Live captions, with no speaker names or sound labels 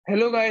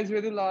Hello guys,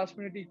 we're the last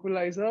minute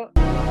equalizer,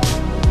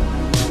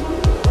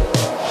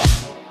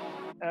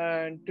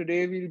 and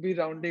today we'll be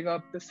rounding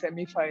up the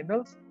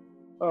semi-finals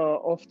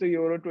of the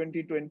Euro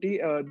 2020.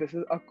 This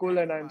is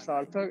Akul and I'm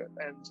Sarthak,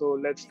 and so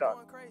let's start.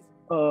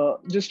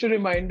 Just a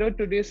reminder,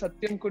 today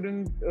Satyam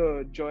couldn't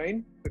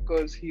join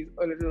because he's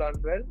a little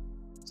unwell,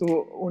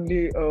 so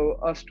only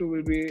us two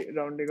will be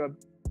rounding up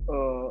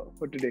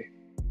for today.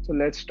 So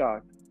let's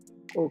start.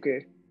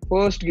 Okay,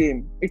 first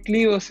game,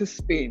 Italy versus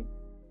Spain.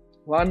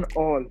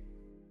 1-1.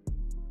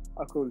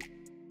 Akul,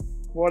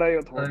 what are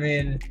your thoughts?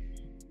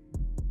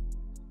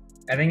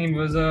 I think it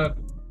was a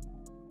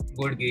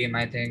good game.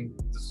 I think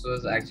this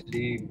was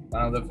actually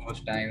one of the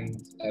first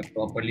times I've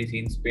properly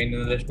seen Spain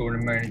in this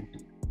tournament.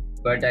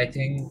 But I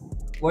think,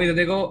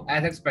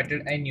 as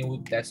expected, I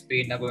knew that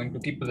Spain are going to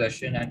keep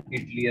possession and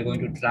Italy are going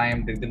to try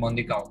and break them on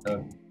the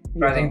counter.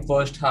 But I think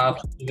first half,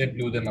 they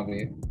blew them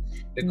away.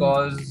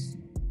 Because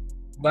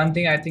one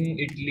thing I think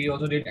Italy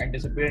also didn't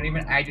anticipate, and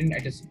even I didn't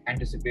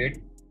anticipate,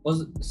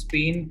 was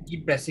Spain की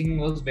pressing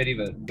was very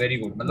good.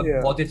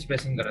 मतलब बहुत अच्छी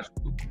pressing कर रहा था,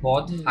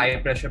 बहुत high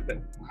pressure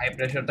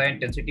था,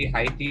 intensity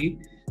high थी,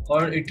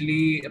 और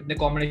Italy अपने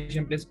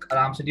combination plays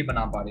आराम से नहीं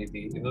बना पा रही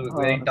थी. It was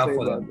very tough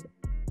for them.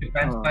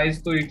 Defense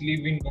wise, तो Italy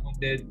we know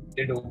they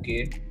did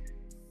okay.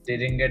 They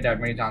didn't get that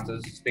many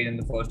chances, Spain in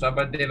the first half,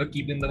 but they were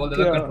keeping the ball, they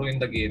were controlling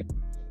the game.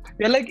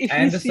 Yeah, like if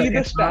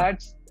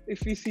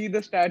we see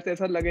the stats,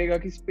 ऐसा लगेगा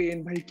कि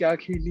Spain भाई क्या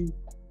खेली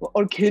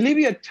और खेली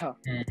भी अच्छा.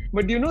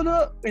 But you know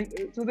the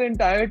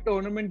entire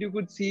tournament you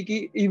could see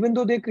कि even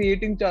though they're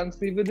creating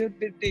chances, even though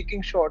they're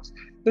taking shots,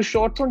 the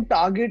shots on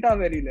target are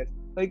very less.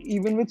 Like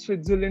even with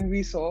Switzerland,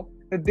 we saw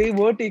that they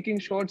were taking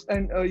shots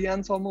and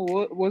Jan Sommer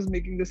was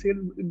making the save.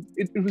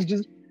 It was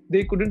just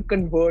they couldn't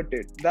convert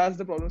it. That's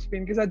the problem.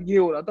 Spain के साथ ये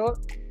हो रहा था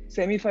और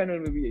semi-final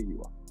में भी यही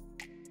हुआ.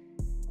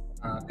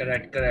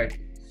 Correct.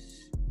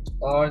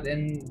 Or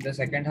in the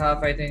second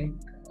half, I think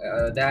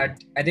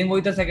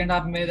with the second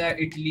half में that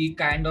Italy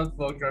kind of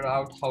worked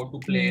out how to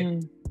play,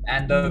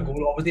 and the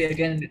goal obviously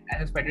again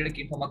as expected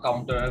came from a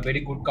counter, a very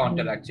good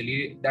counter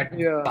actually. That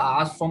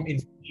pass from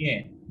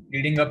Insigne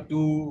leading up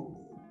to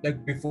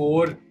like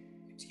before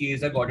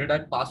Chiesa got it,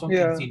 that pass from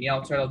Insigne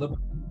outside of the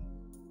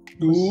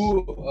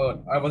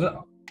I was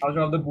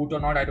outside of the boot or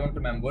not, I don't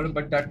remember,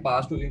 but that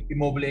pass to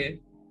Immobile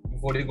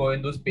before he got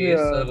into space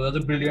was a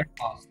brilliant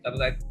pass. That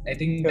was I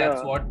think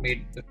that's what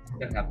made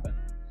that happen.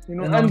 You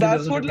know, and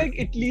that's what like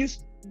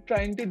Italy's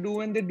trying to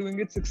do, and they're doing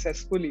it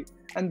successfully,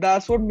 and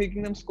that's what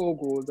making them score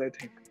goals, I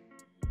think.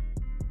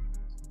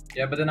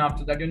 Yeah, but then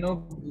after that,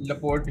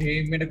 Laporte,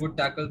 he made a good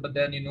tackle, but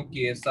then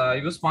Chiesa,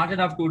 he was smart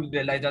enough to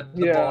realize that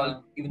the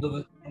ball, even though it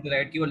was on the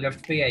right, he was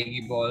left पे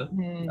आएगी ball.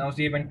 Now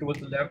he went towards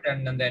the left,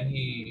 and then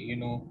he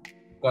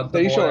got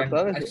the ball.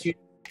 Actually,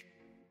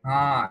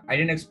 I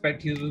didn't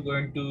expect he was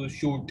going to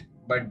shoot,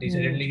 but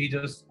suddenly he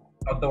just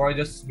got the ball,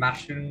 just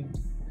smashed in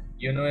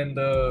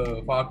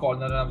the far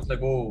corner, and I was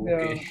like, oh,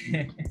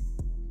 okay.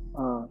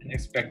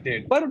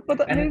 Unexpected. But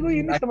मेरे को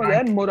ये नहीं समझ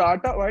आया,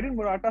 Morata, why didn't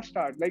Morata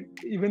start? Like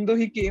even though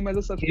he came as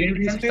a substitute,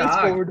 he still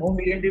scored.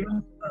 He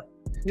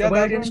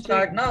didn't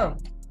start now.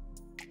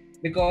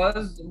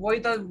 Because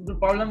the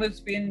problem with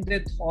Spain, they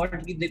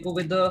thought with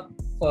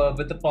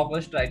the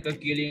proper striker,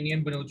 Chiellini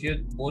and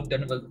Bonucci both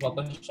done well.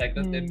 Proper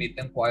strikers, they made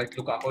them quiet.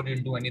 Lukaku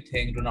didn't do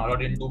anything. Ronaldo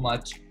didn't do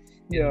much.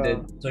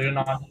 So you're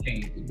not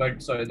saying,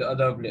 but sorry, the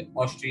other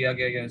Austria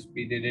against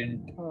Spain, they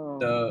didn't.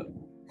 The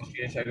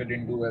Austrian striker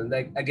didn't do well.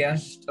 Like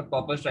against a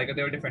proper striker,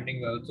 they were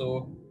defending well.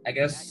 So I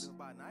guess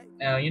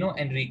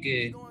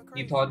Enrique,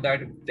 he thought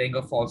that playing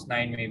a false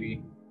nine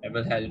maybe it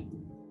will help.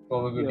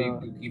 Probably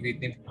to keep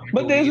it.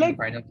 But there's like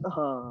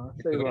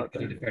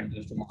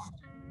defenders tomorrow.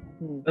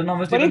 Then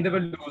obviously when they were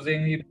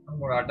losing, he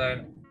Morata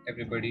and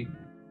everybody.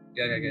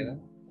 क्या कह रहा?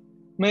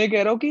 मैं ये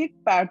कह रहा हूँ कि एक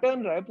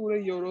पैटर्न रहा है पूरे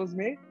यूरोज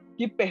में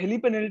कि पहली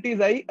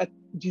पेनल्टीज आई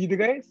जीत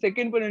गए,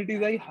 सेकंड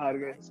पेनल्टीज आई हार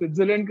गए.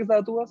 स्विट्जरलैंड के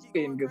साथ हुआ,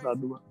 स्पेन के साथ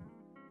हुआ.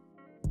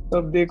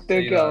 तब देखते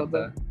हैं क्या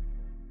होता है.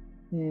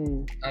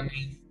 I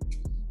mean,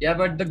 yeah,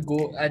 but the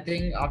goal, I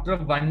think after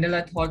 1-0,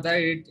 I thought that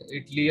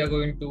Italy they're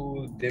going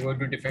to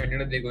defend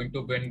it and they're going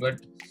to win.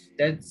 But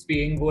that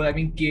Spain goal, I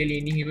mean,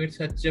 Chiellini, he made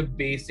such a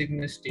basic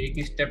mistake.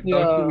 He stepped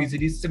out too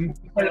easily.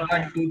 Simple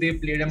 1-2, they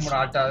played a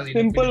Morata.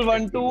 Simple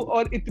 1-2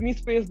 और इतनी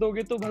space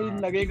दोगे तो भाई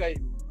लगेगा ही.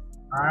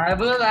 I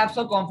was a lapse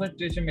of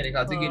concentration मेरे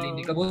ख्याल से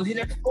Chiellini का. वो he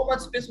left so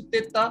much space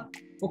उतने था,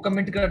 वो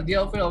commit कर दिया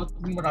और फिर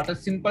Morata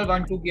simple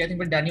 1-2 किया. I think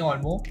but Dani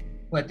Olmo,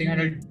 who I think had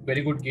a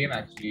very good game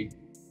actually.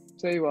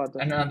 सही बात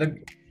है.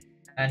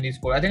 And he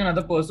scored. I think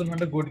another person who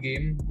had a good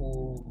game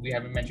who we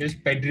haven't mentioned is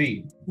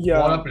Pedri. Yeah.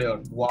 What a player.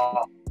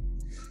 Wow.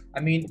 I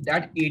mean,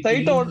 that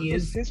 18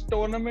 his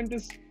tournament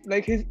is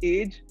like his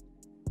age,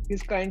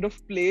 his kind of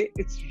play,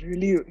 he's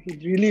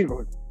really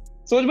good.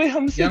 सोच भाई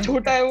हमसे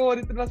छोटा है वो और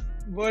इतना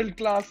world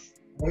class.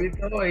 He's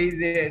of our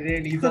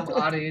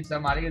age.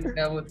 हमारे age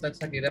का वो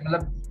अच्छा खेल रहा है.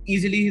 मतलब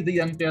easily he's the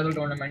young player of the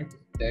tournament.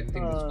 I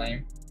think this time.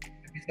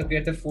 He's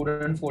compared to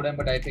Foden,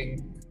 but I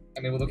think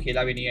वो तो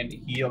खेला भी नहीं है.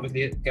 He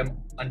obviously came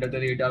under the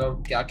radar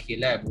और क्या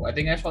खेला है वो. I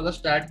think I saw the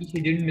stat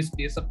he didn't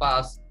misplace a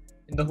pass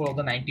in the whole of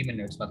the 90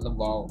 minutes. मतलब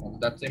wow,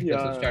 that's impressive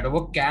Yeah. stat.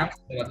 वो camp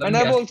मतलब And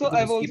I've yes, also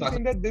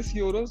seen that this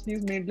Euros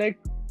he's made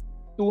like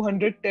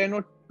 210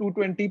 or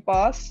 220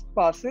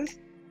 passes,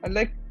 and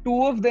like two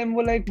of them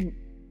were like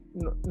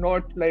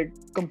not like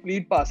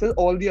complete passes.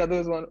 All the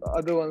other ones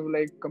were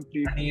like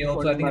complete. And he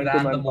also I think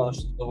ran the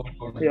most the whole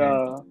tournament.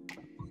 Yeah.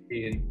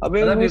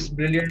 अबे वो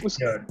brilliant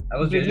player. I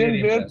was really player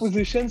impressed.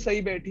 Position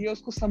सही बैठी है,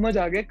 उसको समझ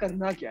आ गया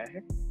करना क्या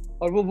है,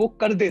 और वो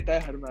कर देता है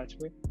हर मैच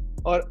में,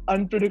 और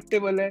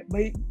अनप्रेडिक्टेबल है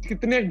भाई.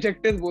 कितने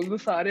एडजेक्टिव्स बोल दो,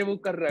 सारे वो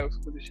कर रहा है उस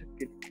पोजीशन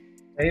के लिए.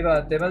 सही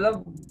बात है. मतलब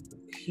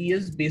he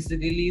is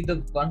basically the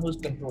one who's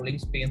controlling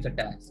Spain's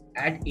attacks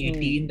at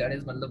 18. That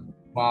is मतलब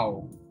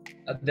wow.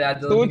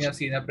 That's the thing I've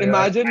seen a player.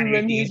 Imagine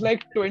when he's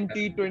like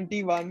 20,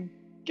 21,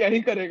 क्या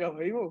ही करेगा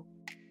भाई वो.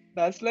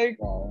 That's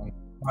like wow.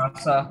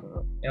 Barca,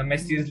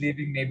 Messi is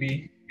leaving.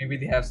 Maybe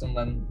they have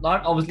someone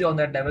not obviously on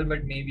that level,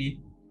 but maybe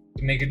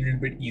to make it a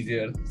little bit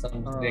easier,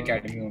 some the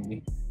academy only.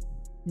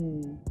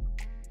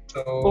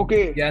 So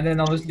okay. Yeah, then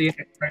obviously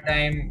at extra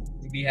time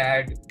we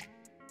had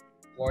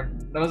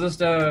that was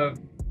just a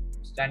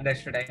standard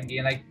extra time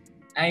game. Like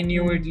I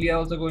knew Italy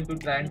also going to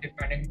try and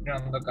defend it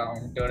on the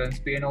counter, and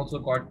Spain also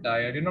got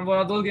tired. You know, one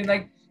of those games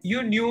like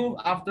you knew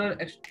after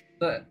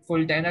the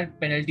full time that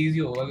penalties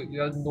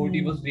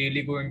nobody was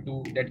really going to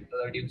let the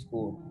other team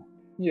score.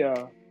 Yeah.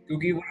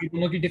 क्योंकि वो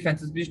दोनों की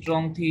defences भी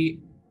strong थी,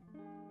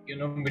 you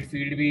know,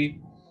 midfield भी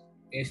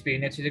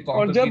Spain अच्छे से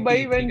counter. और जब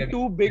भाई when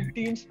two big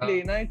teams play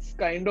ना, it's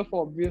kind of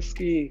obvious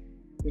कि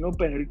you know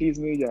penalties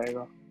में ही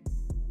जाएगा.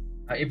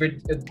 If it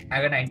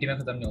अगर 90 में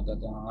खत्म नहीं होता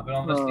तो हाँ, फिर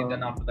obviously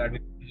then after that we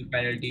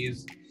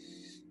penalties,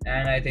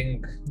 and I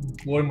think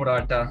goal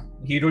Morata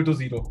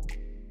 0-0.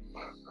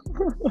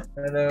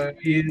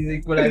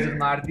 Equaliser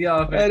मार दिया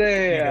और फिर अरे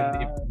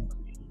यार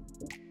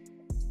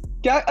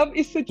क्या अब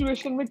इस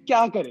सिचुएशन में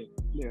क्या करे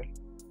player.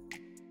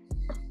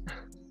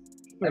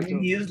 I mean,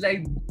 he is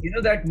like, you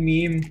know that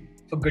meme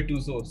for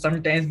Gattuso.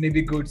 Sometimes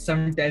maybe good,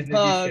 sometimes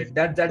maybe shit.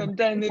 That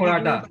sometimes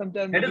Morata.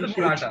 Sometimes that is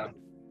the Morata.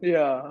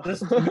 Yeah.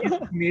 Just he's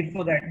made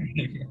for that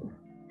meme.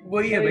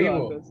 वही है भाई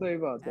वो. सही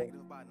बात है.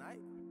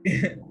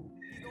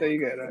 सही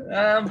कह रहा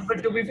है. But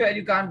to be fair,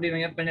 you can't blame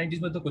him.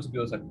 Penalties में तो कुछ भी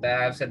हो सकता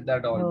है. I've said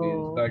that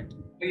always. But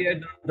yeah,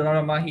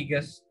 Donnarumma he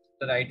guessed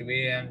the right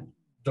way, and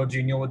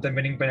Jorginho with the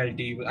winning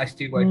penalty.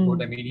 Actually quite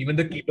good. I mean, even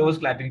the keeper was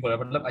clapping for it.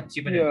 मतलब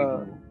अच्छी penalty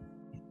थी.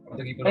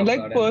 And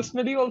like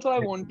personally also I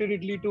wanted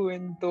Italy to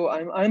win, so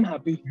I'm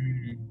happy.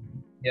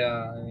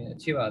 Yeah,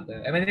 अच्छी बात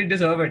है. I mean they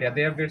deserve it. Yeah,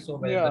 they have did so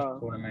well in this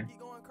tournament.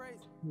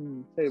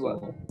 सही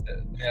बात है.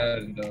 They are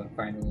in the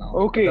final now.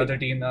 Okay. The other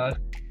team are.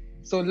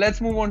 So let's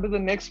move on to the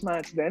next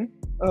match then.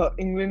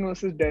 England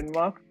versus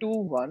Denmark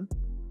 2-1.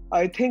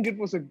 I think it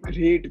was a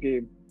great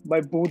game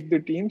by both the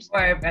teams.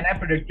 And I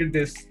predicted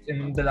this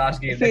in the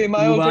last game. Same,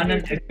 I also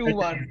predicted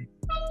 2-1.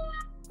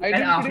 And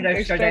after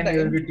extra time it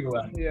will be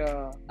 2-1.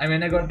 Yeah. I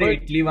mean I got the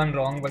Italy one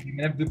wrong, but I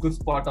mean बिल्कुल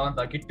spot on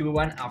था कि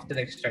 2-1 after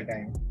the extra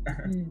time.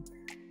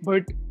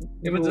 But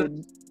it was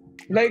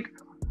like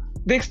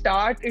they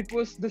start, it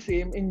was the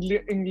same.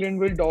 England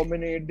will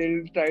dominate,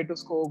 they'll try to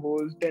score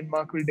goals,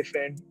 Denmark will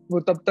defend. वो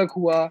तब तक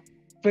हुआ.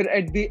 फिर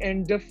at the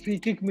end जब free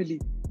kick मिली,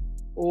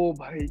 ओ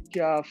भाई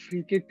क्या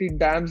free kick थी.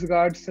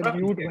 Damsgaard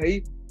salute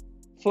भाई.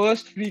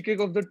 First free kick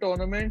of the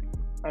tournament,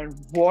 and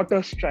what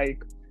a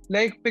strike.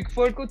 Like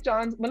Pickford को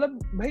चांस, मतलब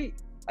भाई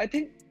आई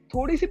थिंक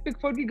थोड़ी सी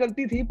पिकफोर्ड की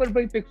गलती थी, पर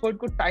भाई पिकफोर्ड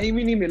को टाइम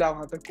ही नहीं मिला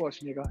वहां तक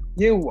पहुंचने का.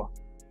 ये हुआ.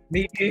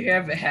 They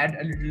have had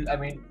a little, I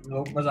mean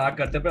लोग मजाक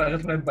करते हैं, पर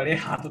अगर थोड़े बड़े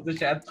हाथ होते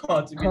शायद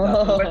पहुंच भी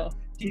जाते. बट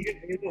ठीक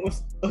है, तो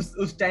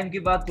उस टाइम की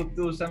बात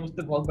होती है. उस टाइम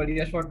उसने बहुत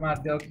बढ़िया शॉट मार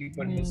दिया और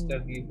कीपर मिस कर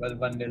दी.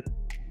 1-0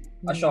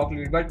 a shock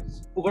lead. But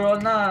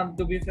overall ना,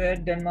 to be fair,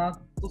 डेनमार्क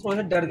तो थोड़ा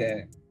सा डर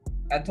गए.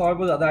 I thought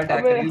वो ज्यादा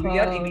अटैक करेगी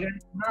यार.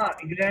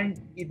 इंग्लैंड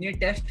इतने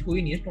टेस्ट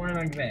हुई नहीं इस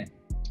टूर्नामेंट में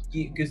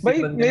भाई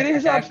मेरे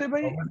हिसाब से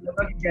भाई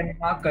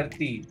डेनमार्क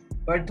करती,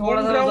 पर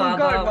थोड़ा सा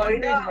ज्यादा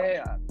एडवांटेज है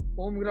यार.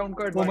 होम ग्राउंड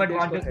का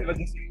एडवांटेज की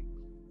वजह से,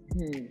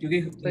 क्योंकि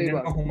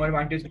इंग्लैंड का होम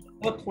एडवांटेज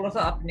वो थोड़ा सा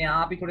अपने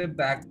आप ही थोड़े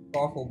बैक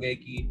ऑफ हो गए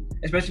कि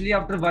स्पेशली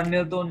आफ्टर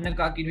 1-0 तो उन्होंने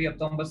कहा कि भाई अब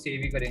तो हम बस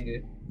सेव ही करेंगे.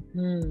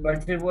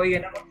 बट फिर वही है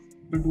ना,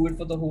 to do it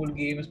for the whole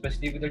game,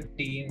 especially with the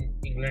team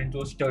England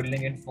was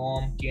Sterling in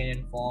form, Kane in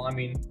form. I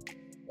mean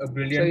a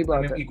brilliant, I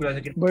mean,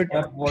 equalizer. But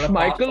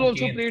Schmeichel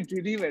also played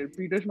really well.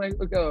 Peter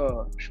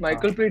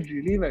Schmeichel played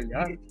really well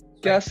यार.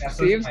 क्या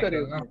saves करे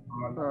उसने.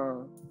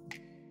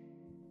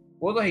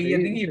 वो तो है ही.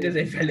 I think he plays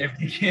FL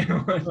every game.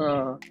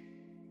 हाँ,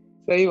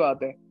 सही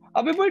बात है.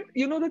 अबे but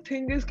you know the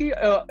thing is कि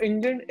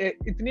England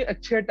इतने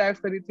अच्छे अटैक्स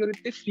करी थी और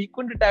इतने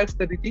frequent अटैक्स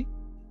करी थी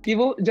कि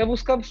वो जब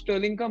उसका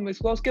स्टर्लिंग का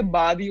मिस हुआ उसके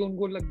बाद ही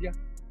उनको लग गया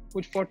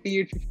कुछ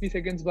 48-50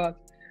 सेकंड्स बाद.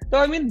 तो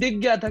आई मीन दिख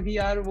गया था कि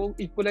यार वो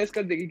इक्वलाइज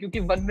कर देगी, क्योंकि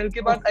 1-0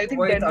 के बाद I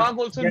think Denmark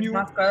also new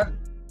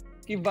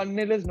कि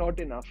 1-0 is not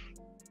enough.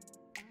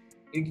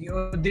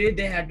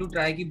 they had to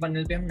try कि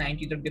 1-0 पे हम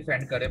 90 तक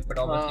डिफेंड करें, बट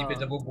ऑब्वियसली फिर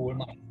जब वो गोल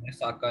मारा,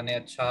 साका ने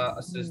अच्छा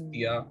असिस्ट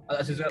दिया.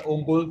 असिस्ट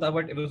ओन गोल था,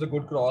 but it was a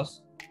good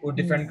cross. वो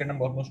डिफेंड करना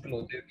बहुत मुश्किल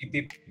होता है,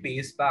 कितनी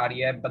पेस पे आ रही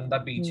है, बंदा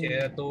पीछे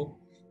है, तो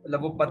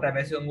मतलब वो पता है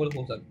वैसे ओन गोल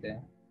हो सकते हैं.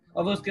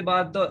 अब उसके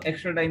बाद तो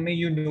एक्स्ट्रा टाइम में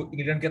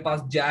इंग्लैंड के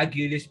पास जैक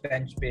ग्रिलिश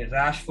बेंच पे,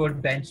 रैशफोर्ड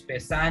बेंच पे,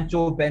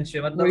 सैंचो बेंच पे,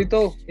 वही मतलब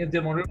तो। इफ दे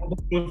वांटेड तो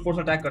फुल फोर्स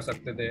अटैक कर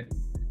सकते थे।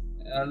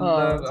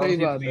 हाँ सही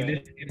ऑब्वियसली बात है। ग्रिलिश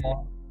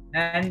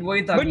एंड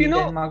वही था But कि you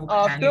know, डेनमार्क को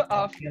हैंग ही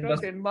after बस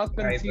Denmark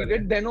ड्राइव करे।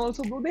 conceded, then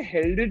also bro they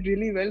held it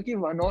really well कि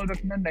 1-1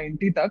 रखना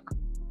 90 तक.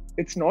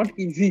 It's not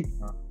easy.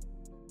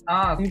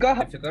 हाँ उनका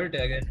डिफिकल्ट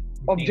है अगेंस्ट टीम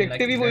लाइक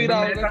ऑब्जेक्टिव ही वही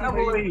इंग्लैंड, बट रहा मैंने होगा कहा कि ना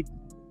भाई वही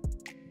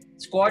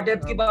स्क्वाड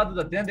डेप्थ की हाँ बात हो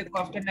जाती है ना, देखो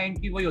आफ्टर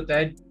 90 वही होता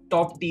है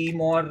टॉप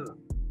टीम और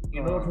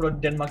थोड़ा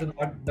Denmark is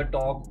not the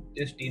top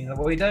इस टीम में,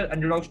 वही था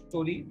अंडरडॉग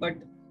स्टोरी,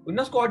 बट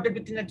उनका स्क्वाड डेप्थ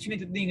इतनी अच्छी नहीं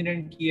जितनी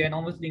इंग्लैंड की है,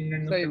 ऑब्वियसली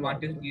इंग्लैंड ने उसका सही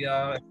बात एडवांटेज है।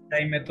 लिया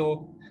टाइम में, तो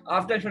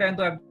after extra time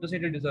तो I have to say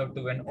they deserve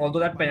to win,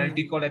 although that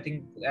penalty call I think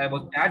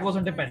that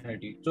wasn't a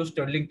penalty जो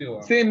स्टर्लिंग पे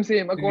हुआ, Same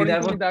क्योंकि according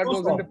that to me was that too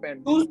wasn't a soft, pen.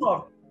 too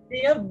soft।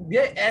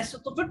 ये ऐसा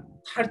तो फिर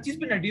हर चीज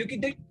penalty हो कि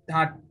देख,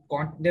 हाँ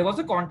there was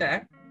a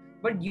contact,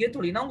 but ये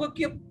थोड़ी ना होगा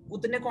कि अब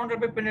उतने काउंटर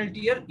पे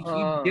पेनल्टी यार, he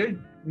हाँ did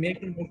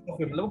make the most of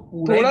it, मतलब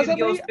पूरा ही थोड़ा गिर सा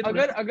गया भाई, उस पे थोड़ा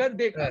अगर अगर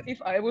देख, ना। if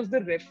I was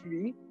the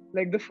referee,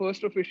 like the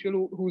first official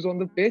who's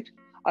on the pitch,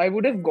 I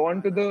would have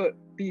gone to the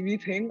TV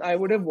thing. I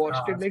would have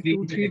watched हाँ it like स्क्रीन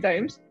two पे three देखते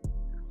times.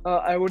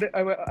 I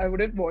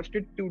would have watched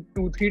it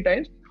two three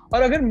times.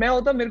 और अगर मैं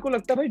होता, मेरे को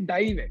लगता भाई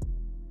डाइव है,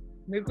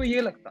 मेरे को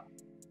ये लगता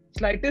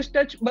स्लाइटेस्ट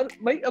टच,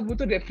 भाई अब वो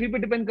तो रेफरी पे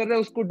डिपेंड कर रहा है,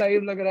 उसको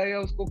डाइव लग रहा है या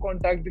उसको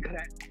कांटेक्ट दिख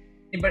रहा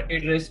है। बट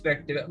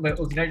इररिस्पेक्टिव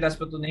उतने टच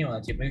पे तो नहीं होना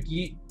चाहिए,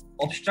 क्योंकि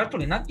ऑब्स्ट्रक्ट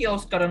थोड़ी ना किया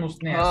उस कारण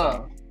उसने ऐसा।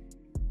 हाँ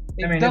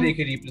मैंने एकदम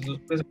देखे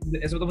रिप्ले,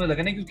 ऐसे तो मुझे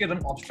लगा नहीं क्योंकि रन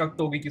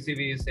ऑब्स्ट्रक्ट हो गई किसी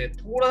वजह से,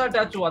 थोड़ा सा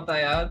टच हुआ था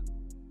यार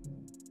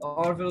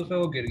और फिर उसपे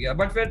वो गिर गया,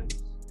 बट फिर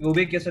वो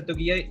भी कह सकते हो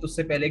कि यार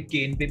उससे पहले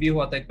केन पे भी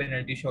हुआ था एक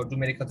पेनल्टी शॉट जो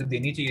मेरे ख्याल से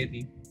देनी चाहिए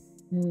थी।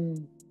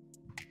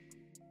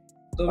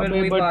 तो फिर अबे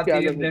वही बट बात क्या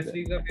है कर सकते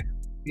रेफरी का,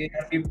 ये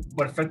काफी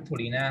परफेक्ट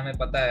थोड़ी ना, हमें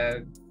पता है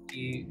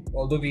कि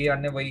ऑल्दो वीआर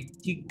ने वही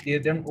ठीक दे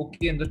them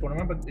okay in the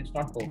tournament, but it's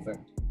not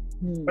perfect.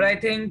 But I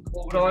think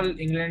overall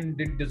England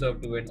did deserve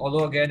to win.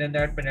 Although again in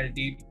that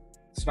penalty,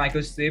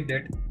 Schmeichel saved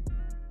it.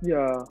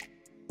 yeah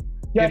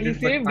he Did but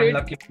saved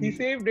unlucky. he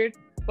saved it,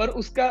 पर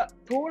उसका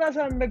थोड़ा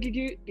सा unlucky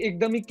कि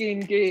एकदम ही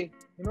केन के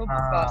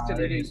पास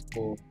चली गई।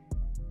 इसको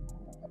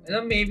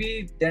maybe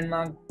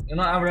Denmark,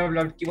 I would have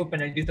loved कि वो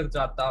penalty तक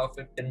जाता और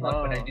फिर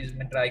Denmark penalties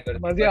में try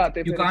करती, मजे but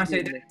आते you फिर can't say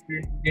इस that they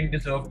didn't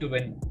deserve to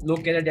win. लोग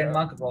कहते हैं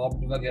Denmark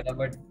robbed वगैरह,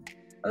 but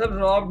मतलब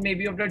robbed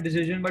maybe of the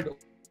decision, but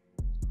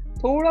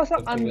थोड़ा सा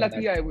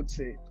अनलकी I would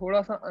say,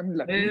 थोड़ा सा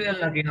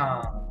अनलकी हाँ,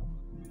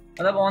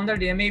 मतलब ऑन द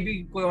डे में भी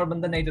कोई और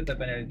बंदा नहीं देता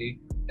पेनल्टी,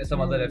 ऐसा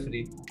मतलब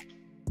रेफरी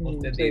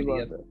उसने दे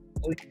दिया।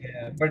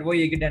 बट वो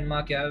ये कि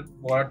डेनमार्क यार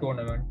बड़ा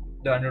tournament,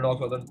 the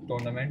underdog of the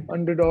tournament,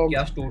 underdog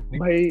क्या स्टोरी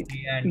भाई,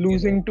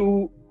 losing to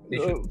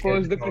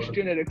first the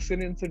Christian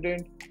Eriksen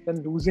incident,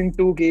 then losing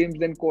 2 games,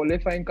 then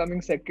qualifying,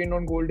 coming second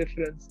on goal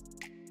difference,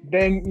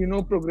 then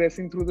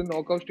progressing through the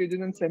knockout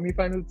stages and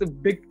semi-finals, it's a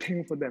big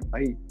thing for them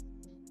भाई।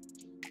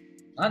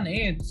 नहीं,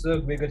 it's a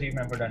big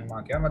achievement for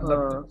Denmark यार, मतलब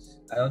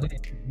I don't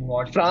think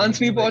what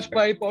France नहीं पहुंच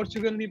पाई,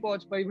 Portugal नहीं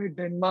पहुंच पाई, भाई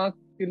Denmark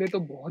के लिए तो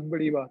बहुत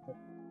बड़ी बात है।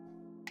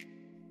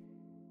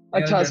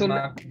 अच्छा so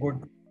good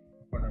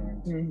tournament.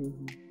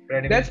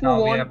 Let's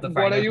move on.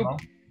 What are your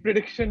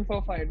prediction for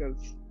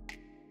finals?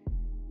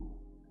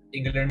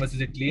 England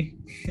versus Italy.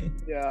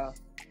 Yeah.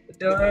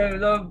 तो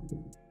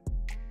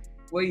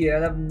वही है,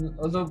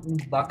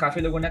 मतलब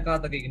काफी लोगों ने कहा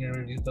था कि England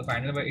will reach the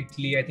final, but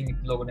Italy I think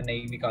लोगों ने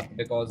नहीं भी कहा था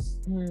because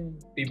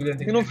people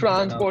think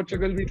France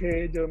Portugal भी थे,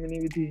 जर्मनी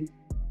भी थी,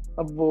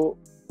 अब वो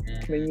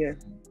नहीं है।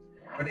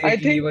 I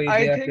think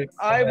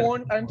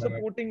I'm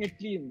supporting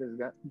Italy in this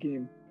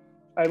game.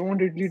 I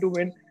want Italy to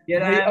win.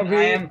 Yeah,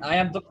 I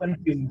am so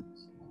confused.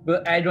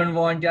 But I don't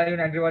want यार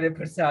यूनाइटेड वाले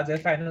फिर से आ जाए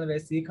फाइनल,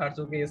 वैसे ही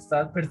खर्चों के इस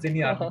साथ फिर से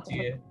नहीं आना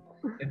चाहिए।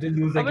 If they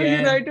lose again, अबे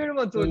यूनाइटेड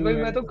मत सोच भाई,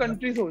 मैं तो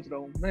कंट्री सोच रहा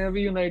हूँ, मैं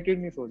अभी यूनाइटेड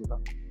नहीं सोच रहा।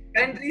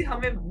 कंट्री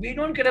हमें we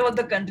don't care about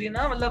the country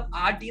ना, मतलब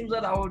our teams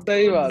are out,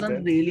 सही बात है,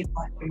 really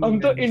हम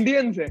तो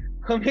इंडियंस हैं,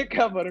 हमें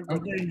क्या फर्क पड़ता है।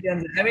 हम तो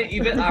Indians, I mean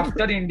even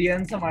after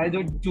Indians हमारे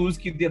जो चूज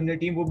की थी हमने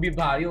टीम वो भी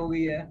भारी हो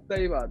गई है।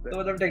 सही बात है। तो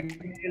मतलब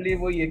टेक्निकली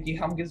वो ये कि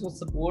हम किसी को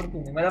सपोर्ट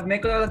करेंगे, मतलब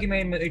मेरे को लगा कि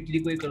मैं इटली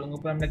को ही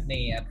करूंगा, पर हम लोग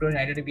नहीं है, प्रो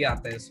यूनाइटेड भी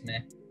आता है इसमें,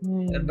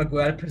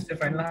 बगैर फिर से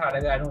फाइनल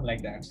हारेगा, आई डोंट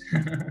लाइक दैट।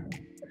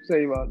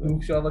 सही बात है।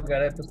 लुक शॉ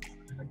वगैरह तो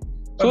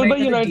तो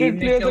भाई यूनाइटेड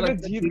प्लेयर्स अगर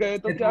जीत गए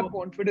तो क्या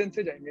कॉन्फिडेंस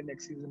से जाएंगे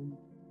नेक्स्ट सीजन में।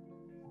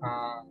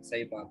 हाँ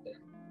सही बात है,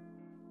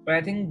 पर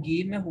आई थिंक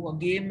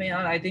गेम में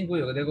यार आई थिंक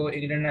वही होगा, देखो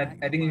इंग्लैंड,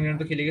 आई थिंक इंग्लैंड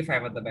तो खेलेगी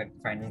 5 एट द बैक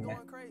फाइनल में,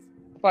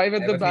 5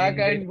 at the back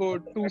and वो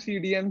 2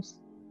 CDMs,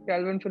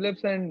 Calvin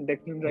Phillips and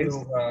Declan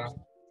Rice।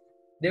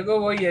 देखो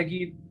वही है कि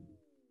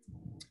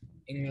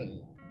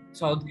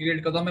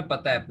साउथगेट का तो हमें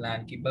पता है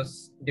प्लान कि बस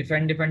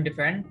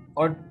डिफेंड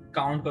और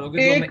काउंट करोगे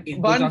तो हमें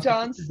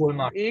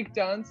एक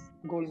चांस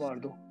गोल मार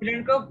दो।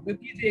 इंग्लैंड का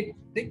क्योंकि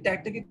एक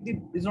tactic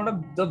is not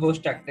the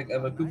worst tactic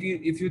ever, क्योंकि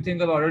if you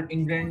think about it,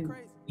 England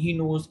he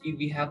knows कि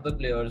we have the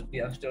players,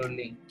 we have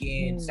Sterling,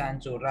 Kane,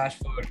 Sancho,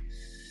 Rashford,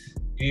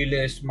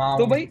 Grealish, Mount,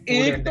 तो भाई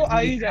एक तो आ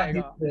ही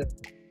जाएगा,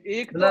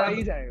 एक तो आ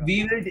ही जाएगा,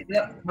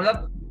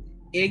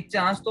 मतलब एक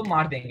चांस तो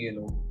मार देंगे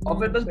लोग, और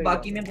फिर बस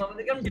बाकी में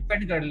हम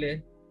डिपेंड कर ले,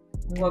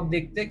 वो अब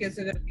देखते हैं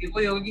कैसे करके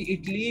वही होगा कि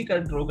इटली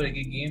कंट्रोल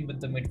करेगी game with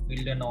the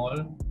midfield and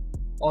all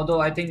although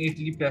I think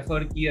Italy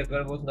prefer की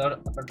अगर वो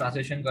थोड़ा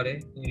ट्रांजिशन करे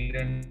तो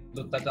इंग्लैंड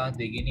तो उतना चांस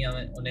देगी नहीं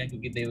हमें उन्हें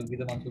क्योंकि they will be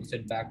the one to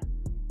set back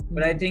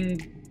but I think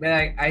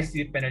I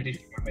see penalty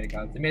shoot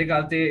मेरे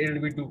ख्याल से it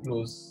will be too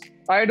close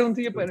I don't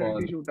see a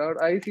penalty shootout.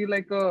 I see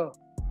like a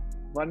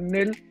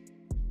 1-0.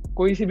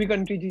 कोई सी भी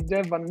कंट्री जीत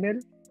जाए 1-0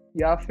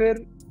 या फिर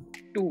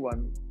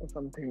 2-1 or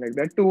something like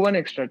that. 2-1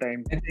 extra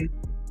time.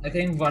 I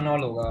think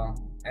 1-1 होगा.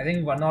 I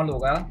think 1-1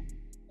 होगा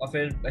और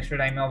फिर एक्स्ट्रा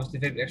टाइम में ऑब्वियसली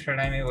फिर एक्स्ट्रा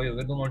टाइम में वही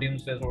होगा दोनों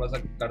टीम्स फिर थोड़ा सा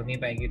कर नहीं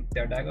पाएंगी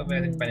अटैक और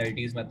फिर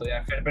पेनल्टीज में तो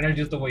या फिर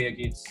पेनल्टीज तो वही है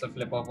कि it's a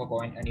flip of a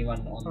coin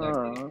anyone on that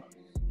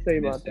सही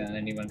बात है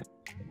anyone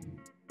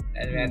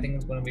and I think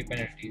it's gonna be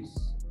penalties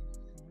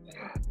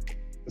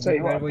सही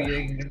बात वो है ये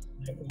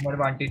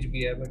एडवांटेज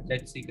भी है बट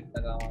लेट्स सी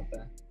कितना काम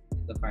आता है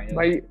द फाइनल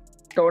भाई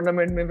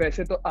टूर्नामेंट में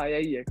वैसे तो आया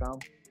ही है काम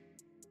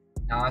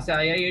यहाँ से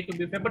आया ये to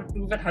be fair but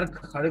to be fair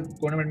her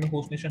tournament में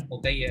होस्ट नेशन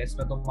होता ही है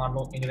इसमें तो मान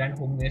लो इंग्लैंड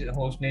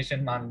होस्ट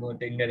नेशन मान लो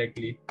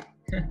इनडायरेक्टली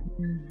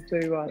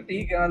सही बात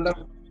ठीक है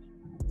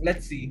मतलब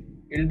let's see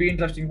it will be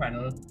interesting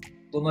final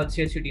दोनों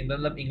अच्छी टीम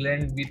मतलब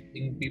इंग्लैंड विद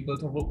पीपल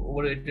थोड़ा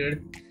overrated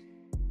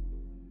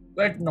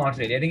but not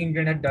really I think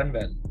England had done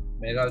well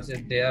मेरे ख्याल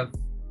से दे हैव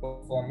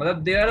परफॉर्म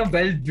मतलब they are a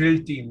well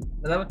drilled team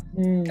मतलब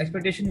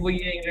एक्सपेक्टेशन वही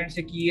है इंग्लैंड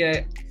से की है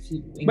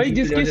भाई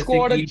जिसकी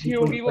स्क्वाड अच्छी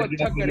होगी वो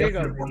अच्छा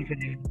करेगा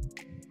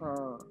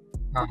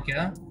हाँ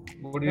क्या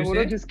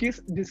बोलो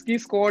जिसकी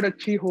स्क्वाड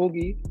अच्छी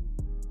होगी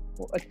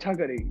वो अच्छा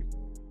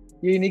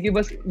करेगी ये नहीं कि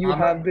बस you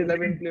have the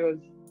 11 players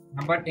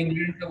but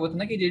England का वो था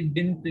ना कि they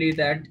didn't play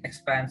that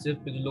expansive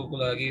लोगों को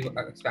लगा कि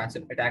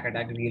expansive attack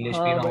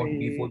realistically not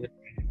before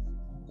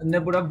ने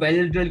पूरा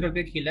वेल ड्रिल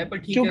करके खेला है पर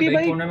ठीक है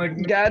भाई टूर्नामेंट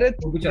में गैरेथ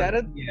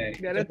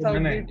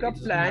साउथगेट का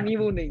प्लान ही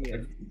वो नहीं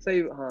है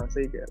सही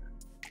सही कह रहा है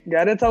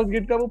गैरेथ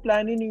साउथगेट का वो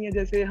प्लान ही नहीं है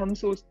जैसे हम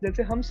सोच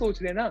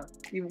रहे हैं ना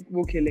कि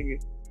वो खेलेंगे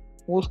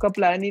वो उसका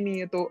प्लान ही नहीं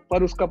है तो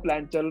पर उसका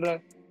प्लान चल रहा है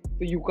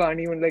तो you can't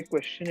even like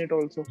question it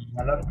also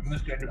मतलब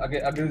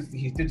अगर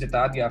हिस्ट्री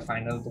जिता दिया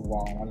फाइनल तो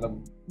वाह मतलब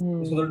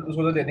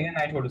उसको तो दे देंगे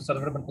नाइट सर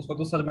उसको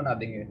तो सर बना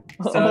देंगे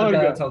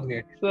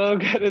सर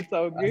गैरेथ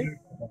साउथगेट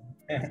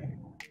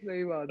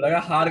सही बात है अगर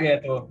हार गए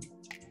तो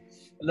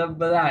मतलब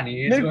पता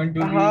नहीं इट्स गोइंग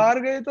टू हार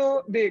गए तो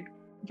देख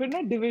फिर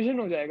ना डिवीजन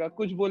हो जाएगा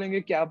कुछ बोलेंगे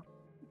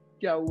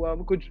क्या हुआ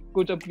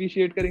कुछ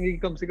अप्रिशिएट करेंगे कि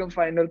कम से कम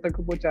फाइनल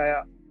तक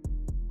पहुंचाया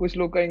कुछ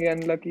लोग कहेंगे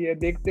अनलकी है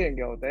देखते हैं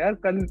क्या होता है यार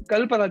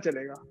कल पता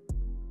चलेगा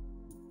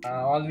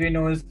all we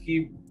know is कि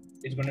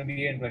it's going to be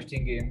an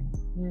interesting game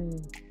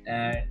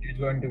and it's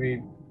going to be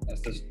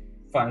just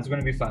fun it's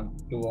going to be fun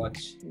to watch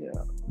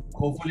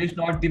hopefully it's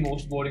not the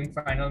most boring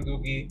final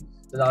क्योंकि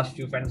the last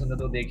few finals हमने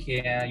तो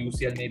देखे हैं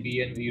UCL में भी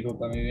and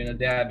Europa में भी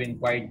they have been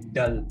quite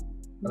dull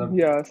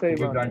सही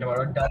बात है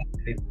dull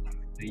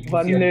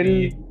 1-0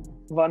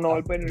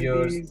 1-all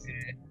penalties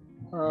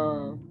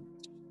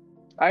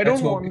I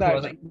don't want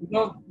that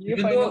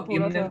ये final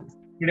थोड़ा सा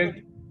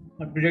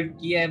प्रेडिक्ट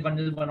किया है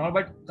 1-1 और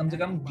बट कम से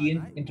कम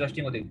गेम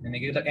इंटरेस्टिंग हो देखने में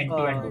कि मतलब एंड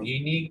टू एंड हो ये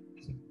नहीं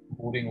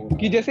बोरिंग हो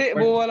कि जैसे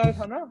वो वाला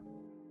था ना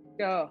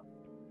क्या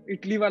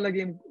इटली वाला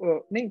गेम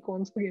नहीं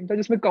कौन सा गेम था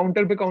जिसमें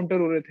काउंटर पे काउंटर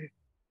हो रहे थे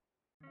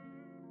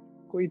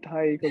कोई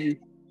था एक कभी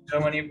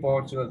जर्मनी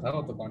पोर्चुगल था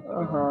वो तो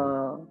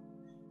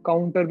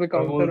काउंटर पे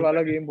काउंटर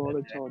वाला गेम बहुत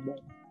अच्छा होता है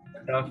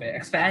टफ है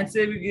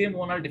एक्सपेंसिव गेम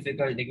होना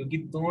डिफिकल्ट है क्योंकि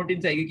दोनों टीम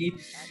चाहिए कि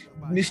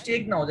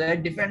मिस्टेक ना हो जाए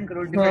डिफेंड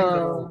करो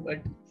बट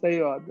सही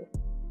बात है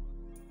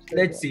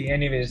let's see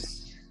anyways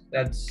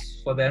that's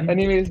for them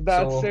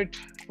that's it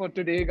for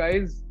today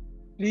guys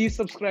please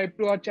subscribe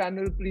to our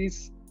channel please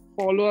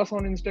follow us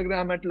on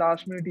Instagram at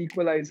last minute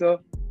equalizer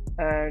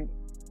and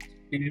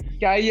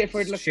क्या ही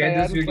एफर्ट लगता है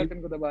यार उस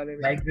बटन को दबाने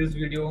में like this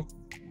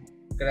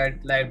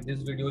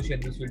video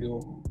share this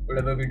video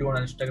whatever we do on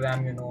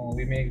Instagram you know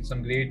we make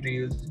some great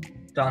reels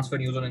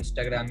transfer news on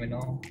Instagram you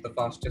know the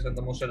fastest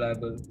and the most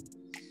reliable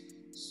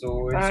so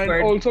it's and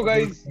quite also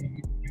guys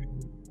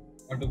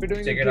we're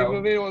doing a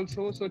giveaway out.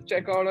 also so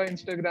check out our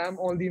Instagram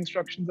all the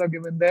instructions are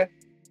given there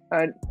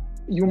and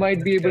you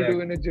might be able to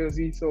win a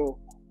jersey so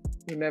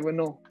you never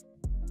know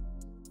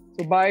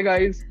so bye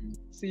guys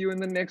see you in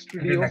the next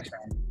video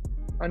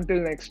until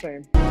next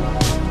time